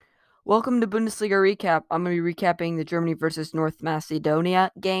Welcome to Bundesliga Recap. I'm going to be recapping the Germany versus North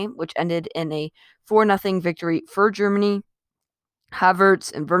Macedonia game, which ended in a 4-0 victory for Germany.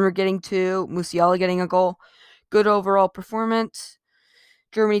 Havertz and Werner getting two, Musiala getting a goal. Good overall performance.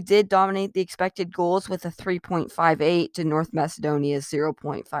 Germany did dominate the expected goals with a 3.58 to North Macedonia's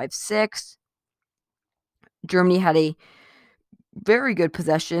 0.56. Germany had a very good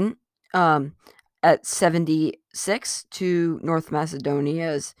possession at 76 to North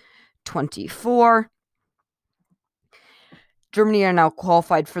Macedonia's 24. Germany are now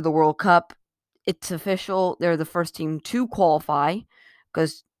qualified for the World Cup. It's official. They're the first team to qualify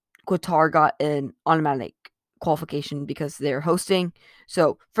because Qatar got an automatic qualification because they're hosting.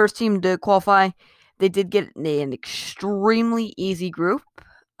 So, first team to qualify. They did get an extremely easy group.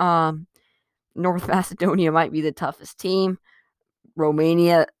 North Macedonia might be the toughest team.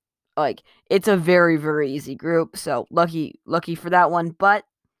 Romania, it's a very, very easy group. So, lucky for that one. But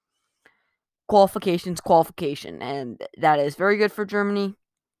qualification, and that is very good for Germany.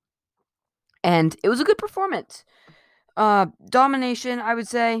 And it was a good performance. Domination, I would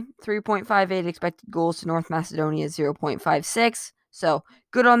say 3.58 expected goals to North Macedonia 0.56. So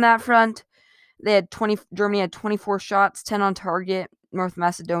good on that front. Germany had 24 shots, 10 on target. North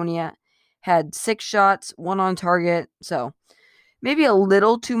Macedonia had 6 shots, 1 on target. So maybe a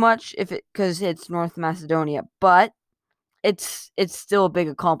little too much because it's North Macedonia, but it's still a big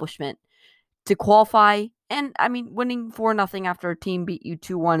accomplishment to qualify. And I mean, winning 4-0 after a team beat you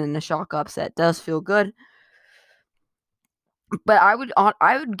 2-1 in a shock upset does feel good. But I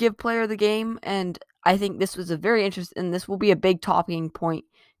would give player of the game, and I think this was a very interesting, and this will be a big talking point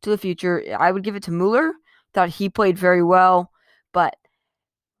to the future. I would give it to Mueller. Thought he played very well, but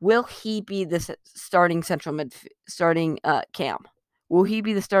will he be the starting cam? Will he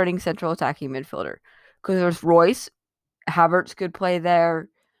be the starting central attacking midfielder? Because there's Royce, Havertz could play there.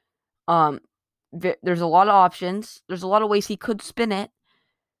 There's a lot of options. There's a lot of ways he could spin it,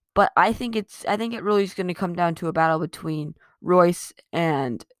 but I think it really is going to come down to a battle between Royce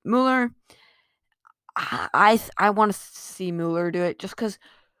and Mueller. I want to see Mueller do it just because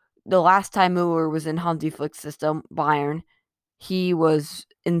the last time Mueller was in Hansi Flick's system, Bayern, he was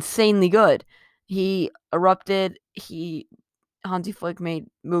insanely good. He erupted. Hansi Flick made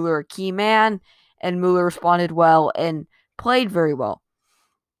Mueller a key man, and Mueller responded well and played very well.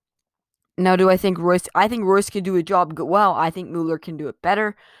 Now, do I think Royce? I think Royce can do a job well. I think Mueller can do it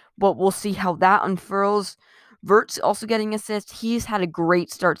better, but we'll see how that unfurls. Wirtz also getting assists. He's had a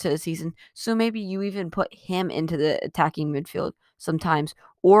great start to the season, so maybe you even put him into the attacking midfield sometimes,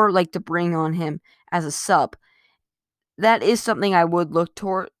 or like to bring on him as a sub. That is something I would look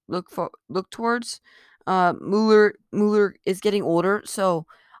towards. Mueller is getting older, so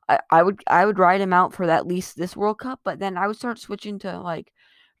I would ride him out for at least this World Cup, but then I would start switching to like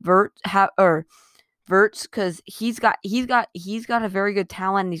Wirtz because he's got a very good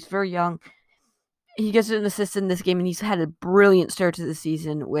talent. He's very young. He gets an assist in this game, and he's had a brilliant start to the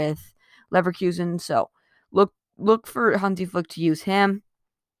season with Leverkusen. So look for Hansi Flick to use him.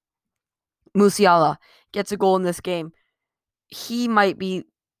 Musiala gets a goal in this game. He might be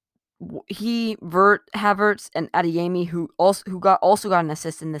Havertz, and Adeyemi, who got an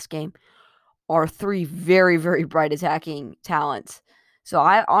assist in this game, are three very, very bright attacking talents. So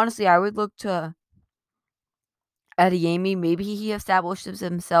I would look to Adeyemi. Maybe he establishes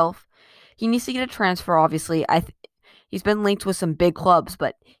himself. He needs to get a transfer, obviously. He's been linked with some big clubs,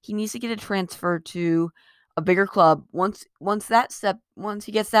 but he needs to get a transfer to a bigger club. Once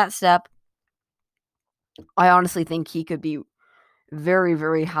he gets that step, I honestly think he could be very,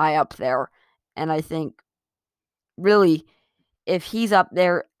 very high up there. And I think really, if he's up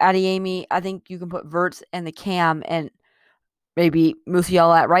there, Adeyemi, I think you can put Wirtz and the cam and maybe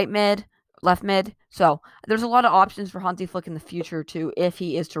Musiala at right mid, left mid. So there's a lot of options for Hansi Flick in the future too, if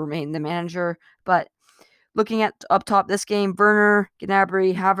he is to remain the manager. But looking at up top this game, Werner,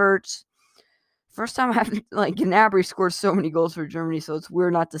 Gnabry, Havertz. First time I haven't Gnabry scored so many goals for Germany, so it's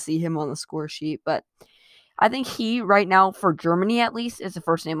weird not to see him on the score sheet. But I think he right now for Germany at least is the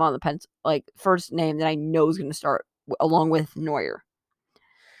first name on the first name that I know is going to start along with Neuer.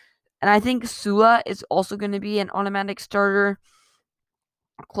 And I think Sula is also going to be an automatic starter.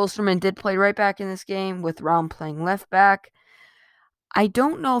 Klosterman did play right back in this game with Raum playing left back. I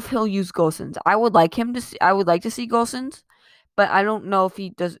don't know if he'll use Gosens. I would like to see Gosens, but I don't know if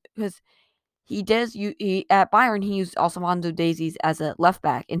he does because at Bayern he used Alessandro Daisies as a left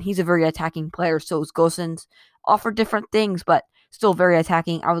back, and he's a very attacking player. So is Gosens. Offer different things, but still very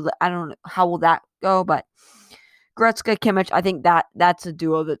attacking. I don't know how will that go, but Goretzka, Kimmich, I think that's a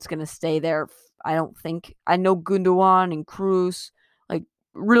duo that's gonna stay there. I know Gundogan and Kroos.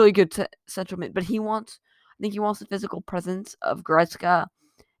 really good central mid, but I think he wants the physical presence of Goretzka,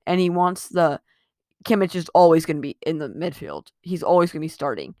 and he wants the Kimmich is always going to be in the midfield. He's always going to be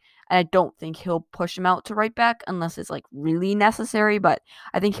starting. And I don't think he'll push him out to right back unless it's like really necessary. But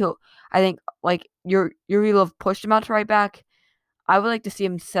I think like Yuri Love pushed him out to right back. I would like to see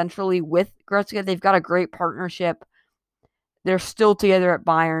him centrally with Goretzka. They've got a great partnership. They're still together at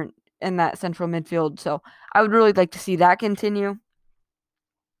Bayern in that central midfield. So I would really like to see that continue.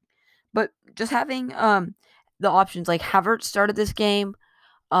 But just having the options like Havertz started this game.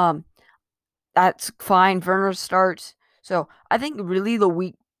 That's fine. Werner starts. So I think really the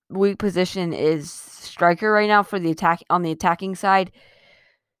weak position is striker right now for the attack on the attacking side.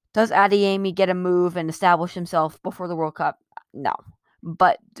 Does Adeyemi get a move and establish himself before the World Cup? No.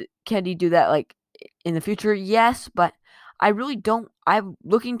 But can he do that like in the future? Yes, but I really don't. I'm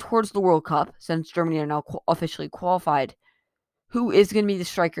looking towards the World Cup since Germany are now officially qualified. Who is going to be the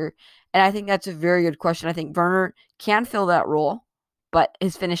striker? And I think that's a very good question. I think Werner can fill that role, but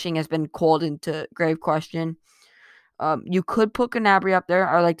his finishing has been called into grave question. You could put Gnabry up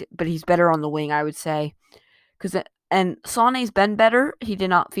there, but he's better on the wing, I would say. And Sané's been better. He did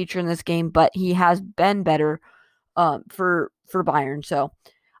not feature in this game, but he has been better for Bayern. So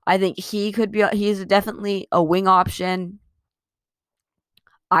I think he is definitely a wing option.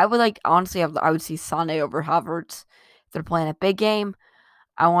 I would honestly, I would see Sané over Havertz if they're playing a big game.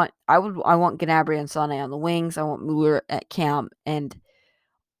 I want Gnabry and Sané on the wings. I want Müller at cam, and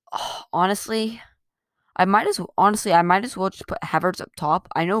honestly, I might as well just put Havertz up top.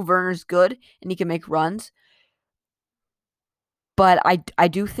 I know Werner's good and he can make runs, but I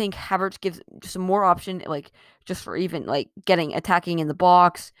do think Havertz gives some more option, like just for even like attacking in the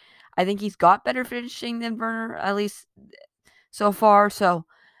box. I think he's got better finishing than Werner, at least so far. So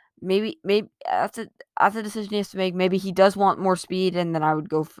maybe that's a decision he has to make. Maybe he does want more speed, and then I would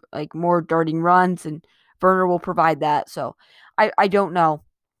go for like more darting runs, and Werner will provide that. So I don't know.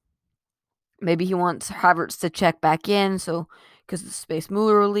 Maybe he wants Havertz to check back in, so because the space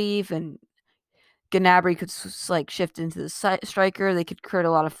Müller will leave, and Gnabry could shift into the striker. They could create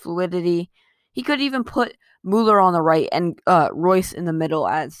a lot of fluidity. He could even put Müller on the right and Royce in the middle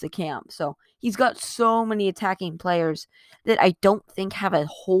as the cam. So he's got so many attacking players that I don't think have a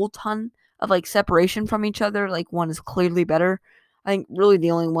whole ton of separation from each other. Like one is clearly better. I think really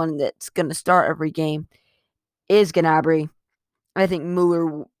the only one that's going to start every game is Gnabry. I think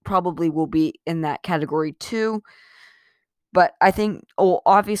Müller probably will be in that category too. But I think,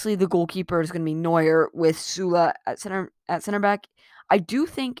 obviously the goalkeeper is going to be Neuer with Süle at center back. I do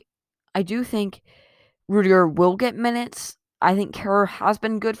think Rudiger will get minutes. I think Kehrer has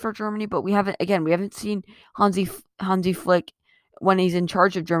been good for Germany, but we haven't seen Hansi Flick when he's in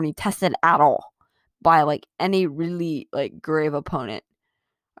charge of Germany tested at all by any really grave opponent.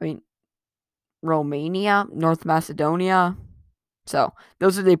 I mean, Romania, North Macedonia. So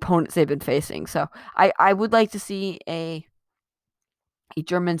those are the opponents they've been facing. So I would like to see a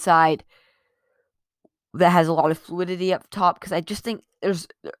German side that has a lot of fluidity up top, because I just think there's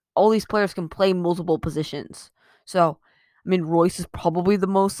all these players can play multiple positions. So, I mean, Royce is probably the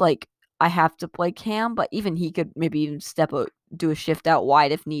most I have to play cam, but even he could maybe even do a shift out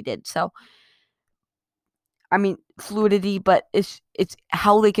wide if needed. So, I mean, fluidity, but it's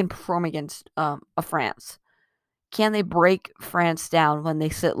how they can perform against a France. Can they break France down when they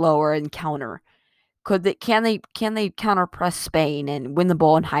sit lower and counter? Can they counter press Spain and win the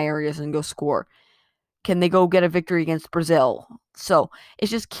ball in high areas and go score? Can they go get a victory against Brazil? So it's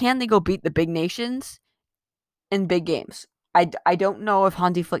just, can they go beat the big nations in big games? I don't know if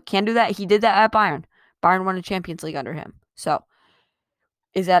Hansi Flick can do that. He did that at Bayern. Bayern won a Champions League under him. So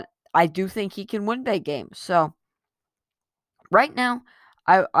I do think he can win big games. So right now,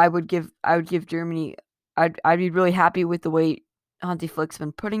 I would give Germany. I'd be really happy with the way Hansi Flick's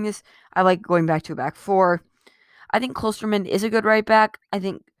been putting this. I like going back to a back four. I think Klosterman is a good right back. I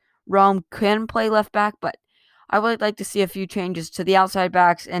think Raum can play left back, but I would like to see a few changes to the outside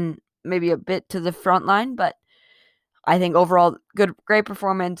backs and maybe a bit to the front line. But I think overall, great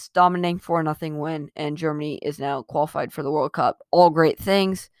performance, dominating 4-0 win, and Germany is now qualified for the World Cup. All great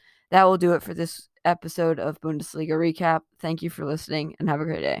things. That will do it for this episode of Bundesliga Recap. Thank you for listening, and have a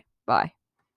great day. Bye.